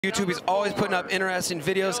YouTube, he's always putting up interesting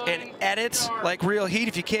videos and edits like real heat.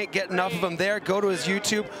 If you can't get enough of them there, go to his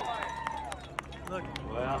YouTube.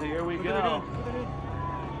 Well, here we go.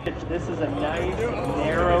 This is a nice,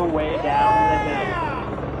 narrow way down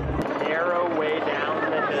the hill. Narrow way down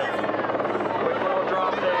the hill. Quick little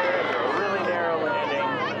drop there, a really narrow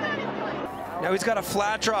landing. Now he's got a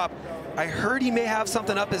flat drop. I heard he may have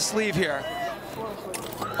something up his sleeve here.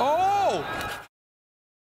 Oh!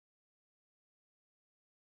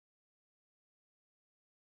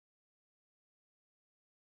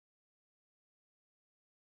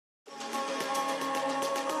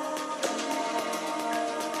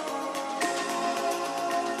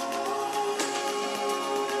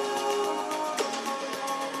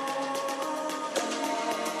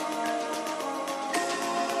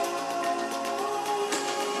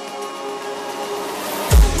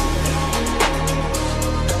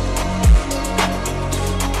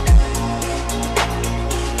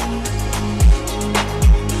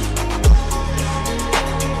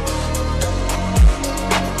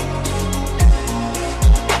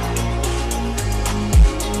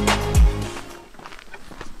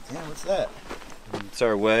 What's that? It's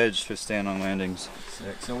our wedge for stand on landings.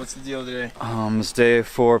 Sick. So what's the deal today? It's day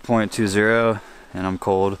 4.20 and I'm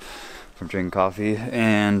cold from drinking coffee,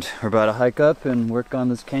 and we're about to hike up and work on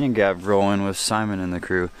this canyon gap rolling with Simon and the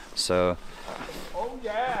crew. So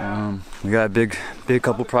we got a big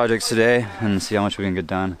couple projects today and see how much we can get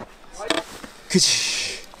done. You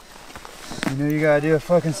know you gotta do a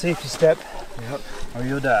fucking safety step. Yep. Or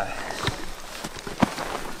you'll die.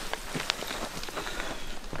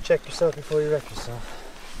 Check yourself before you wreck yourself.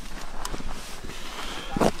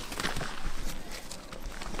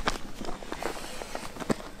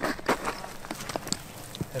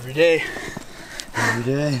 Every day. Every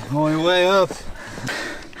day. Only way up.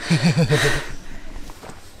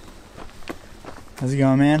 How's it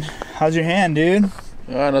going, man? How's your hand, dude?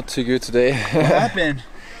 Not too good today. What happened?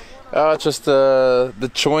 Just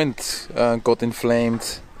the joint got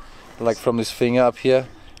inflamed, like from this finger up here,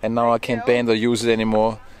 and now I can't bend or use it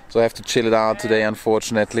anymore. So I have to chill it out today,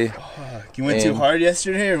 unfortunately. You went too hard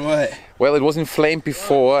yesterday, or what? Well, it was inflamed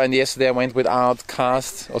before, and yesterday I went without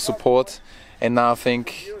cast or support, and now I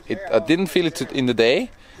think I didn't feel it in the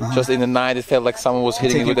day. Just in the night, it felt like someone was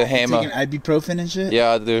hitting it with a hammer. Taking ibuprofen and shit?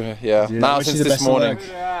 Yeah, I do. Yeah. Dude, now since this morning.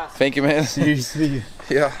 Thank you, man. Seriously.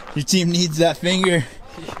 Yeah. Your team needs that finger.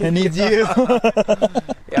 It needs you.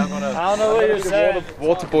 Yeah, I'm gonna. I don't know what you're saying.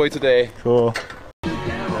 Water boy today. Cool.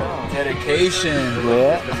 Dedication.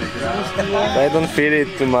 Yeah. I don't feel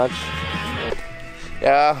it too much.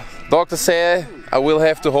 Yeah, doctor said I will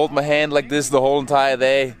have to hold my hand like this the whole entire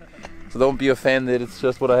day. So don't be offended, it's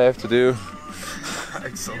just what I have to do.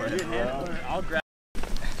 Excellent. I'll grab.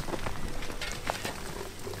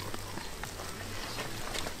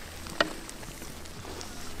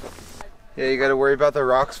 Yeah, you gotta worry about the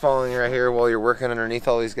rocks falling right here while you're working underneath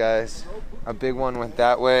all these guys. A big one went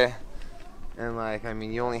that way. And like, I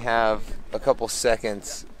mean, you only have a couple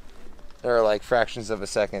seconds, or like fractions of a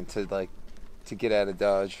second to get out of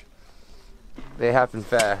dodge. They happen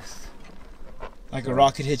fast. Like a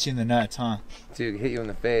rocket hit you in the nuts, huh? Dude, hit you in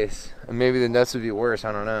the face. And maybe the nuts would be worse,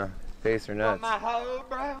 I don't know. Face or nuts.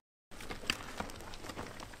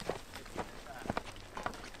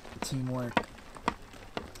 Teamwork.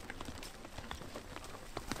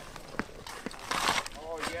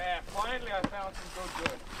 Oh yeah, finally I found some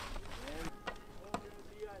good.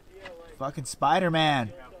 Fucking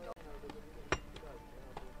Spider-Man.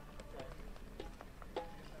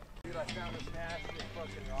 Dude, I found this nasty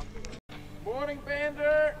fucking rock. Morning,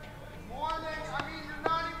 Bender! Morning! I mean, you're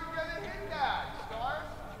not even gonna hit that, Stars.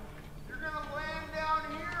 You're gonna land down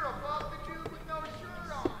here above the tube with no shirt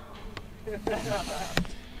on.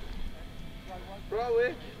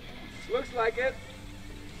 Probably. Looks like it.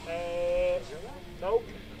 Nope.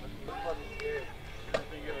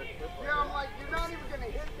 Yeah, I'm like, you're not even gonna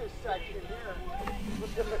hit this section here.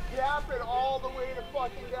 You're gonna gap it all the way to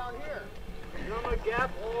fucking down here. I'm gonna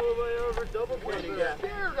gap all the way over double What are candy you gap.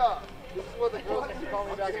 scared of? This is what the girls can call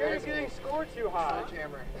me back. You're getting scored too high.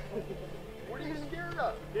 What are you scared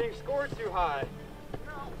of? Getting scored too high.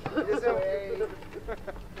 No. Is it?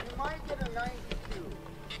 You might get a 92.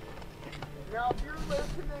 Now, if you're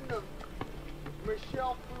listening to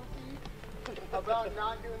Michelle Fluky about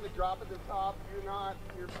not doing the drop at the top, you're on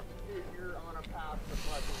a path to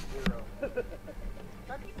fucking zero.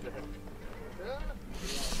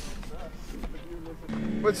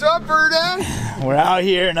 What's up, Verdan? We're out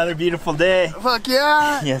here, another beautiful day. Fuck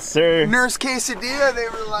yeah. Yes, sir. Nurse Quesadilla, they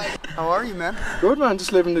were like, how are you, man? Good, man.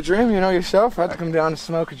 Just living the dream, you know yourself. I had to come down and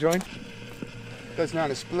smoke a joint. That's not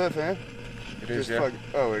a spliff, eh? It is, yeah.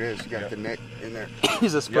 Oh, it is. You got the neck in there.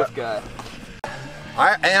 He's a spoof guy.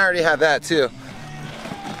 I already have that too. You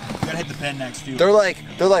gotta hit the pen next too. They're like,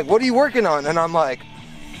 what are you working on? And I'm like,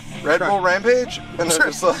 Red Bull Rampage? And they're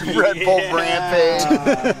just like, Red Bull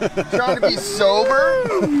Rampage. Trying to be sober?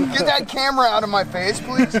 Get that camera out of my face,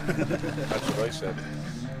 please. That's what I said.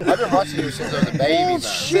 I've been watching you since I was a baby, man.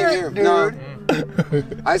 Shit, dude. No.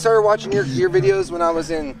 I started watching your videos when I was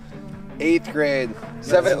in 8th grade.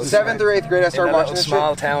 7th or 8th grade I started watching this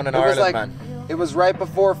small shit. town in It was Ireland, like, man. it was right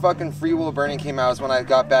before fucking Free Will Burning came out, is when I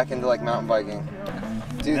got back into like mountain biking.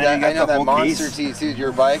 Dude, I know that monster T, dude,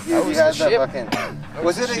 your bike, dude, you had that fucking...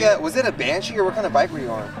 Was it a Banshee, or what kind of bike were you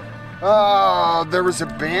on? There was a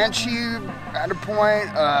Banshee at a point,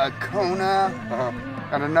 Kona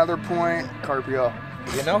at another point, Carpio.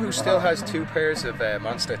 You know who still has 2 pairs of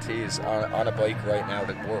Monster T's on a bike right now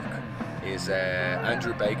that work? Is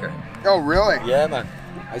Andrew Baker. Oh, really? Yeah, man.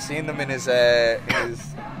 I seen them in his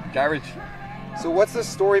garage. So what's the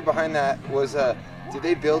story behind that? Did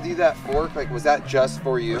they build you that fork? Like, was that just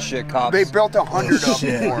for you? Shit, cops. They built 100 of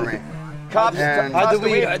them for me. Cops, And-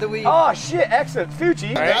 Oh shit, excellent.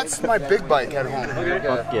 Fuji. That's my big bike at home.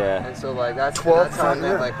 Fuck yeah. And so like that's 12 how I front met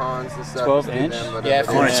rear. like Hans and stuff. 12 just inch? them, but Yeah,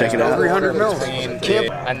 I wanna check it out. 300 mils. And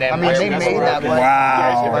I then mean, they made that bike.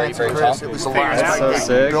 Wow. It was the last That's so bike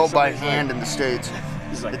sick. built by hand in the States.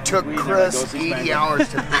 It took Chris 80 hours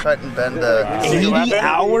to cut and bend the 80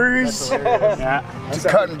 hours? to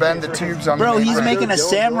cut and bend the tubes on Bro, the he's making a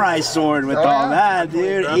samurai sword with all that,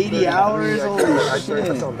 dude. 80 hours? Holy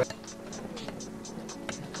shit.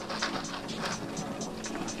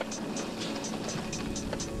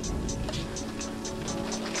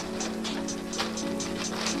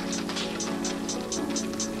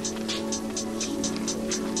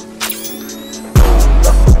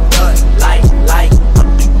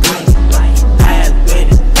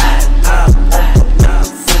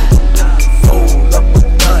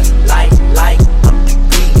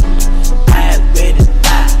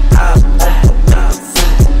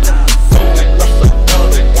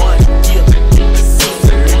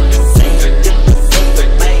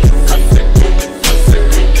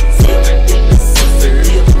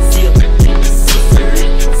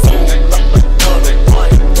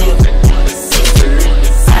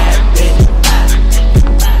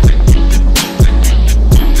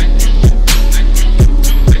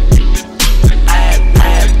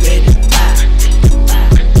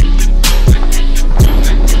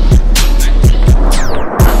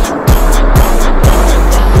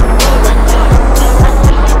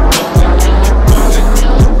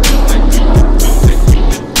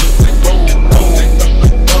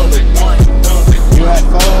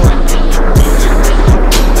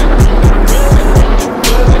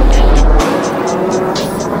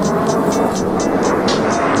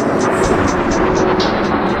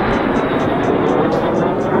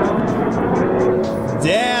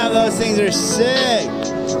 Damn, those things are sick.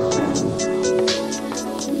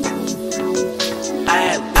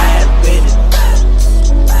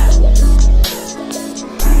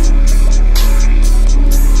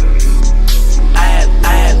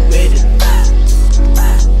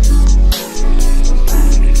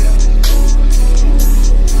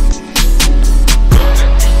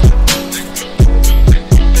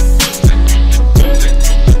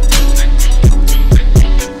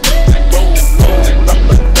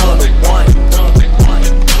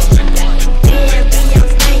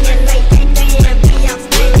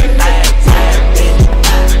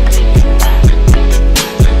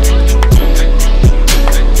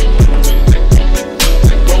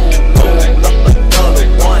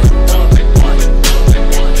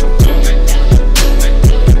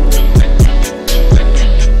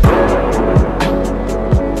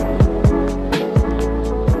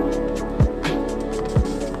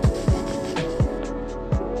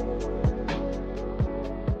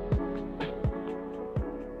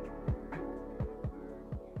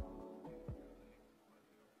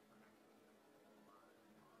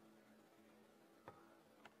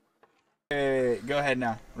 Wait, go ahead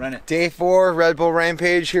now. Run it. Day 4, Red Bull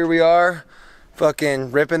Rampage, here we are.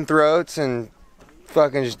 Fucking ripping throats and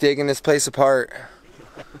fucking just digging this place apart.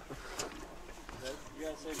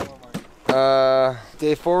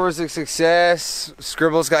 Day 4 was a success.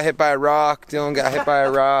 Scribbles got hit by a rock. Dylan got hit by a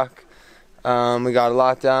rock. We got a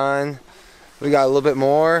lot done. We got a little bit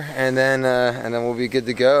more, and then we'll be good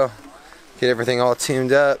to go. Get everything all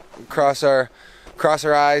tuned up. Cross our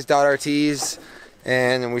I's, dot our T's,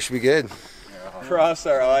 and we should be good. Cross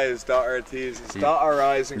our I's, dot our T's, dot our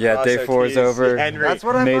I's, and Yeah, cross day our 4 is T's. over. Henry. That's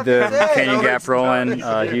what I Made the fucking said. Canyon No, Gap it's rolling.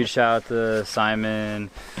 not. Huge shout out to Simon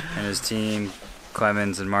and his team,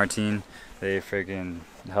 Clemens and Martin. They freaking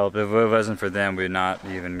helped. If it wasn't for them, we'd not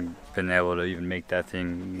even been able to even make that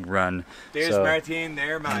thing run. There's Martin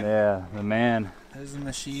there, man. Yeah, the man. There's the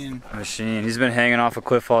machine. Machine. He's been hanging off a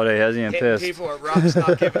cliff all day, hasn't he? And Hitting pissed. people with rocks,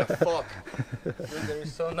 not giving a fuck. They're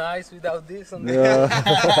so nice without this on Yeah.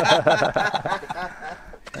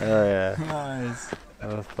 Oh yeah. Nice.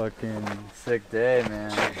 A fucking sick day,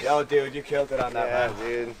 man. Yo, dude, you killed it on that, Yeah,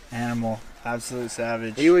 man. dude. Animal. Absolute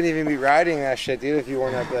savage. You wouldn't even be riding that shit, dude, if you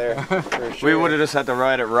weren't up there. For sure. We would have just had to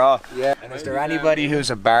ride it raw. Yeah. And is there anybody who's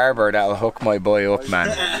a barber that'll hook my boy up, man?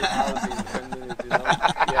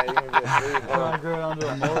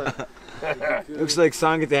 Looks like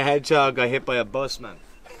Sonic the Hedgehog got hit by a bus, man.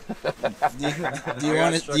 Do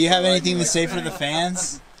you have anything to say for the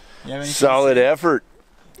fans? Solid effort.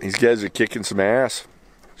 These guys are kicking some ass.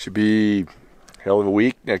 Should be hell of a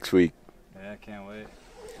week next week. Yeah, can't wait.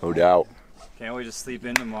 No doubt. Can't wait to sleep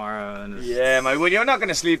in tomorrow. And Yeah, man. Well, you're not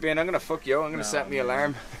gonna sleep in. I'm gonna fuck you. I'm gonna set me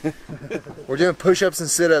alarm. We're doing push-ups and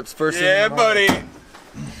sit-ups first thing Yeah, in the morning. buddy.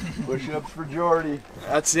 Push-ups for Jordy.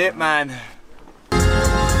 That's it, man.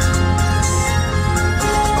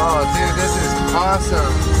 Oh, dude, this is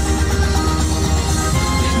awesome.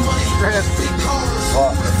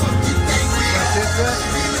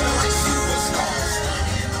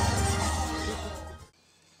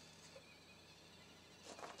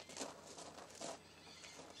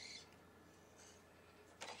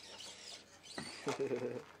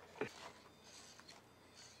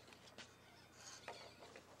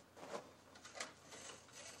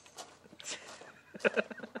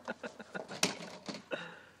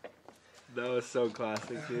 That was so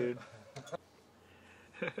classic, dude.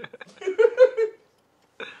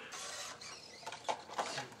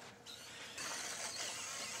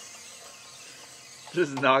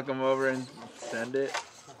 Just knock him over and send it.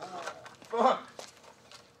 Fuck!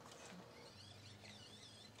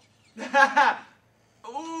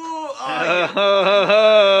 Ooh! Oh!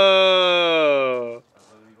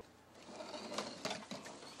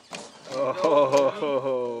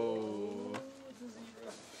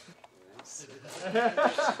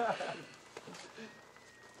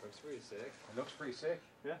 Looks pretty sick. It looks pretty sick.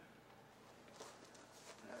 Yeah.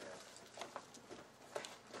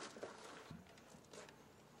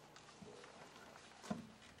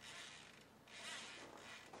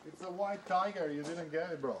 It's a white tiger. You didn't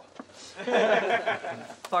get it, bro.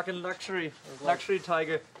 Fucking luxury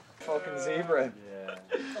tiger. Fucking zebra. Yeah.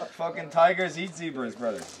 Fucking tigers eat zebras,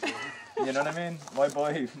 brother. You know what I mean? My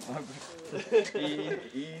boy, he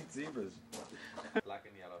eats zebras. Black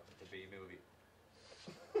and Yellow, the B movie.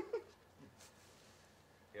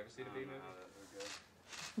 You ever see the B movie?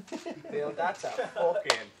 Bill, that's a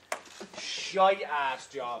fucking shite ass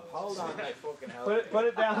job. Hold on, I fucking help. Put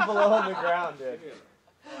it down below on the ground, dude.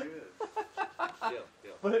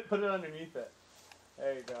 Put it underneath it.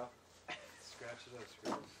 There you go. Scratch it out,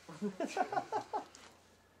 screws.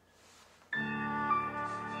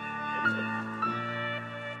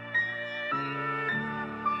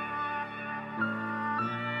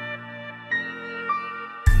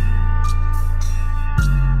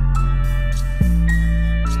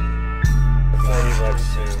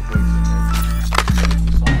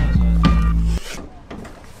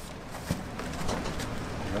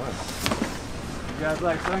 You guys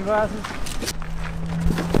like sunglasses?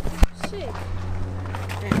 Sick.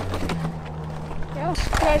 Yo, you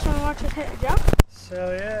guys want to watch us hit a jump?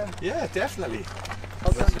 So yeah. Yeah, definitely.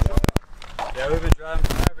 Yeah, we've been driving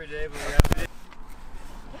by every day, but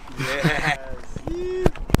we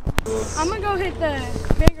haven't. I'm gonna go hit the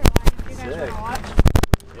bigger line if you guys want to watch.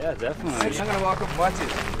 Yeah, definitely. I'm gonna walk up and watch it.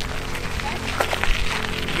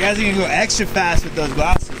 You guys are gonna go extra fast with those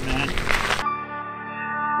glasses, man.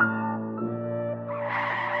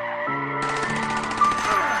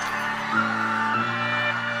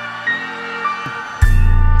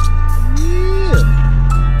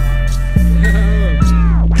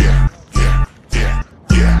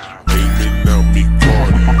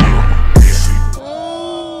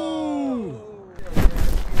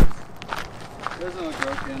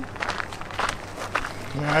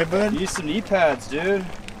 Alright, bud? Use some knee pads, dude.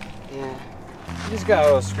 Yeah. You just got a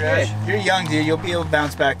little scratch. Hey, you're young, dude. You'll be able to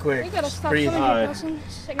bounce back quick. We gotta stop Breathe. coming Alright. here, Wilson.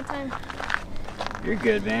 Second time. You're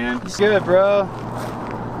good, man. You're good, bro.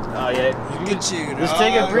 Oh, yeah. Good shoot. Just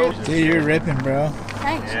take a break. Dude, you're ripping, bro.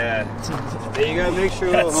 Thanks. Yeah. There you gotta make sure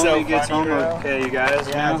little That's homie so gets funny, home bro. okay, you guys.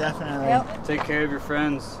 Yeah, you know? definitely. Yep. Take care of your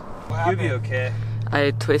friends. You'll be okay.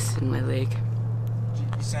 I twisted my leg.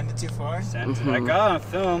 You send it too far? Sent it. I got on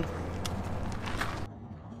film.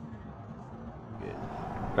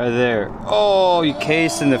 Right there. Oh, you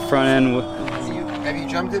cased in the front end. Have you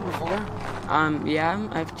jumped it before? Yeah,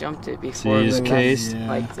 I've jumped it before. Seize but case. that's,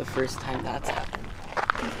 like the first time that's happened.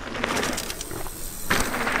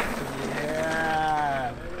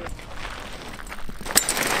 Yeah.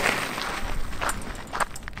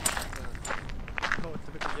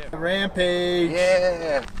 Rampage.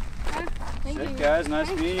 Yeah. Thank Sick, you. guys. Nice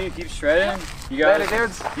meeting you. Keep shredding. You got a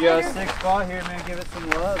sick spot here, man. Give it some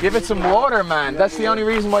love. Give it some water, man. That's the only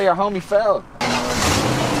reason why your homie fell.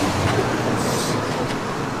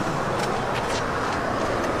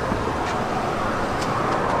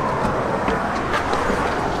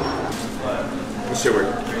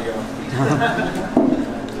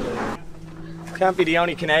 Can't be the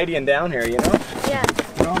only Canadian down here, you know? Yeah.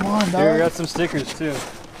 Come on, dog. Here, we got some stickers too.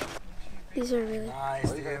 These are really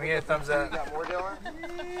Nice. Give me a thumbs up. Got more, Dylan?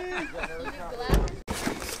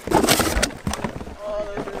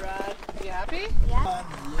 You happy? Yeah.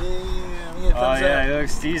 Oh yeah, it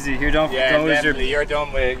looks easy. Here, don't lose your. You're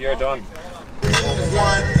done with. You're done.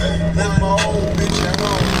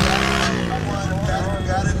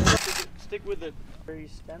 Stick with the very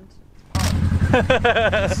stent.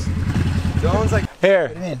 Dylan's like, Here.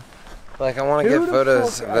 What do you mean? like I want to get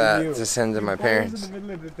photos of are that you? to send to my parents. In the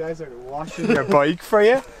middle of the desert washing your bike for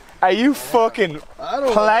you? Are you fucking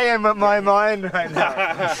playing with my mind right now?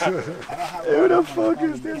 Who the fuck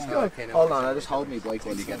is this guy? Hold on, I just hold me bike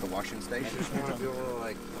while you get the washing station.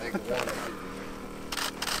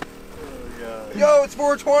 Yo, it's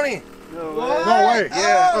 420. No way.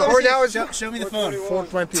 Yeah. Or now it's Show me the phone.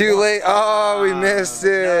 too late. Oh, we missed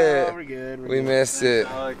it. No, we're good. We missed it.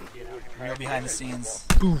 Real behind the scenes.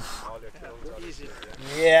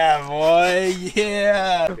 Yeah, boy.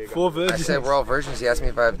 Yeah. Full I virgin. said we're all virgins. He asked me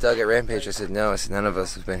if I've dug at Rampage. I said no. I said none of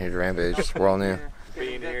us have been here to Rampage. We're all new.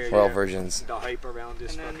 We're all virgins. The hype around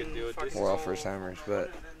this fucking dude. We're all first timers,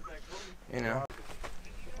 but you know.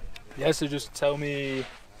 Yeah, so just tell me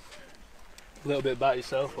a little bit about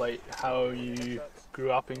yourself, like how you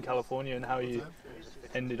grew up in California and how you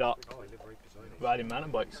ended up riding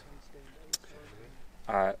mountain bikes.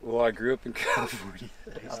 Alright, well, I grew up in California.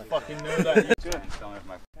 I fucking know that. You good.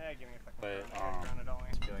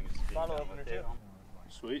 Bottle opener too.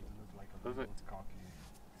 Sweet. Perfect.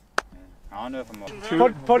 I don't know if I'm up.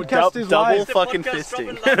 Podcast is double live. fucking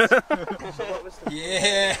fisting.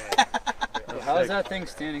 Yeah. How's that thing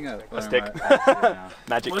standing up? A stick.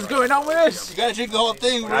 Magic. What's going on with this? You gotta drink the whole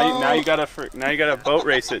thing, bro. Now you gotta boat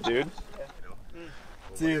race it, dude.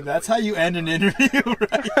 Dude, that's how you end an interview,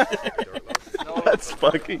 right? That's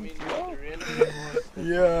fucking.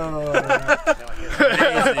 Yeah.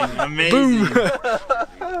 Amazing.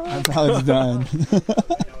 That's how it's done.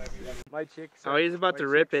 Oh, he's about to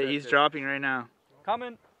rip it. He's dropping right now.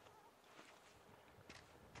 Coming.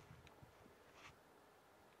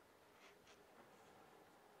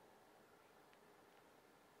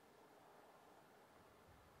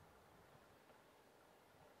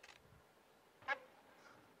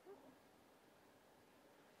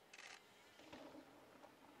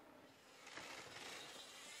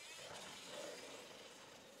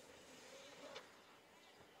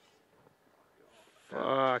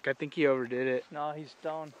 Fuck, I think he overdid it. No, he's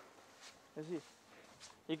down. Is he?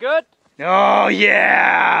 You good? Oh,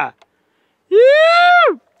 yeah! Yeah!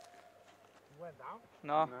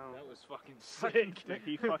 No. That was fucking sick.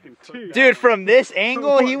 He fucking took Dude, from this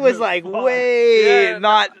angle, he was like way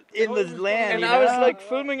not in the land. And you I was know? like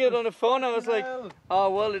filming it on the phone. I was like, oh,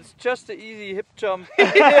 well, it's just an easy hip jump.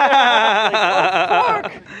 Like, oh,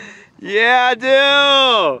 fuck. Yeah,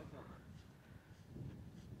 dude!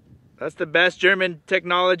 That's the best German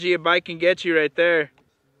technology a bike can get you right there. Did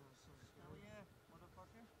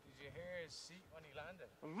you hear his seat when he landed?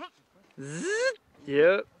 Zzz.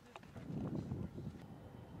 Yep.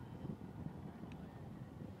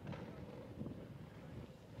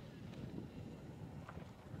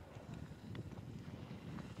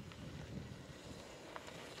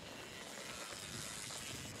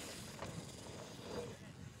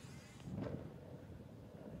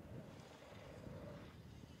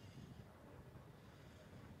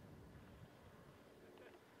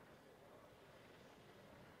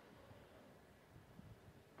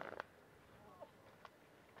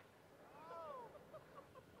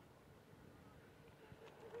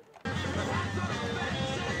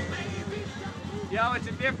 Yo, it's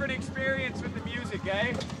a different experience with the music,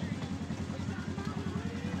 eh?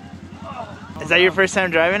 Is that your first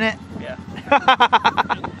time driving it? Yeah.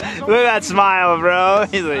 Look at that smile, bro.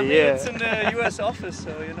 He's like, yeah. It's in the U.S. office,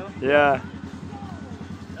 so you know. Yeah.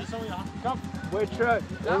 Come, wait, truck.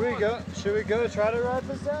 There we go. Should we go try to ride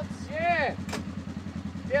the sets? Yeah!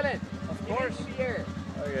 Dylan, of course. Here.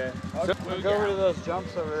 Okay. We'll go over to those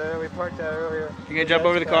jumps over there. We parked that earlier. You gonna jump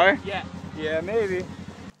over the car? Yeah. Yeah, maybe.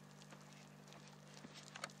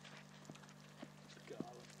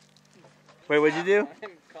 Wait, what'd you do?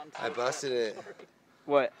 I busted it.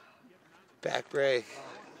 What? Back brake.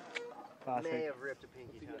 Classic. May have ripped a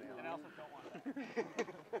pinky toenail.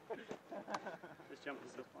 This jump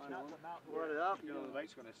is so fun. Brought it up. You know, the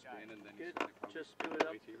bike's going to spin and then Good. Just screw it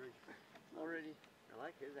up. Already. I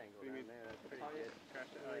like his angle down there. That's pretty good.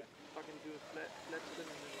 Like, fucking do a flat spin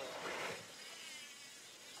and then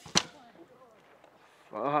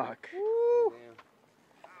Fuck. Woo.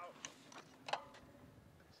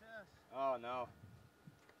 Oh no.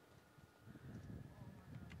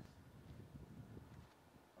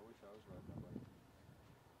 I wish I was riding that bike.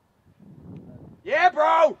 Yeah,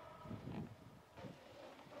 bro!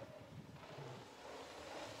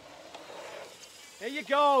 There you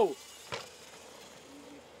go!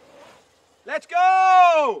 Let's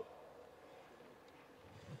go!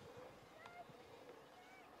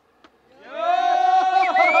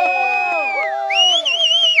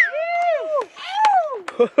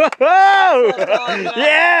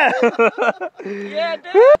 Yeah! Yeah,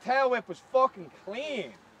 dude! Tail whip was fucking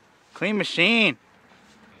clean. Clean machine.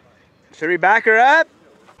 Should we back her up?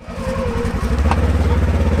 You're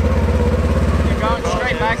going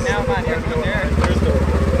straight back now, man. You're good there.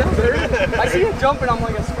 I see you jumping, I'm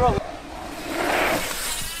like a squirrel.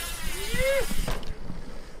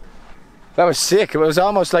 That was sick. It was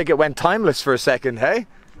almost like it went timeless for a second, hey?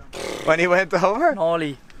 When he went over?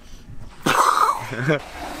 Gnarly.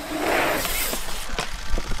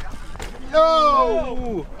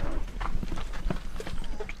 No!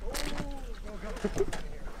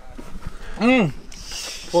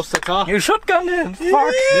 What's the car? You shotgun him.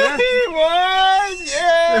 Fuck. Yeah. He was.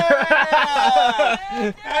 Yeah.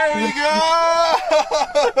 There we go.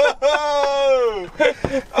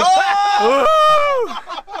 Oh!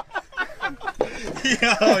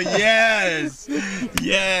 Yo, yes.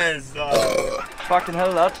 Yes. Oh. Fucking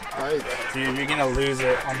hell, that. Dude, you're gonna lose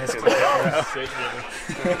it on this clip, bro.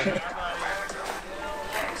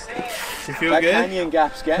 You feel that good? canyon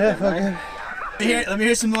gap's getting it, man. Let me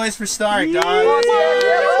hear some noise for Stark, dog.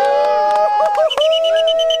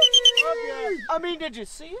 I mean, did you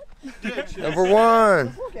see it? Number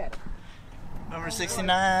one. Number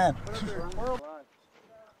 69.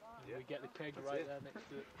 We get the keg right there next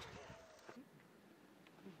to it.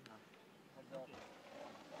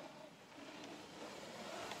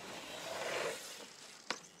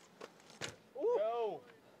 Oh!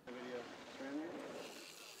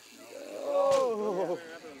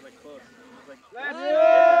 Let's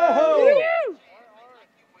go!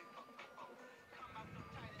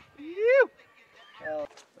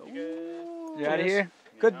 You out of here?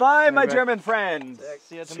 Goodbye, my German friends.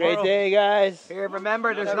 See you tomorrow. Great day, guys. Here,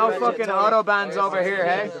 remember, there's no fucking autobahns over here,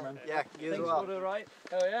 hey? Yeah, you as well.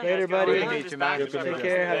 Later, buddy. Take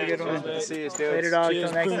care. Have a good one. See you, dudes. Later, dog.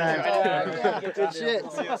 Till next time. Good shit.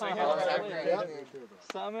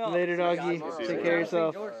 Later, doggy. Take care of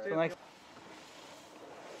yourself. Till next.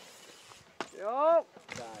 Yo.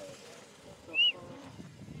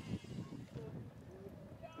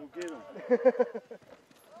 get him.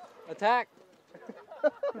 Attack.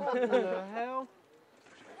 What the hell?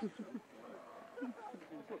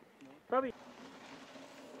 Probably.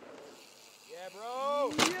 Yeah,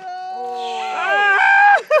 bro. Yo!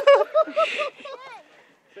 Ah!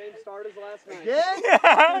 Same start as last night. Yeah.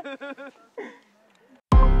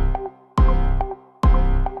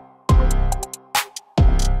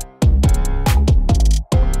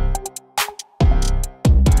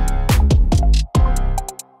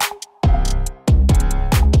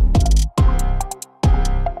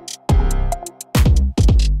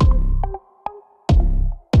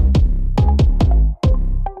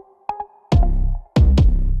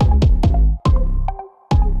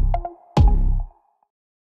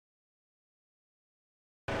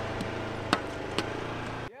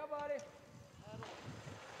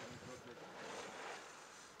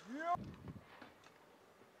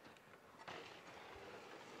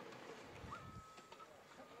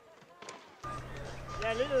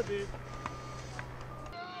 Yeah, a little bit.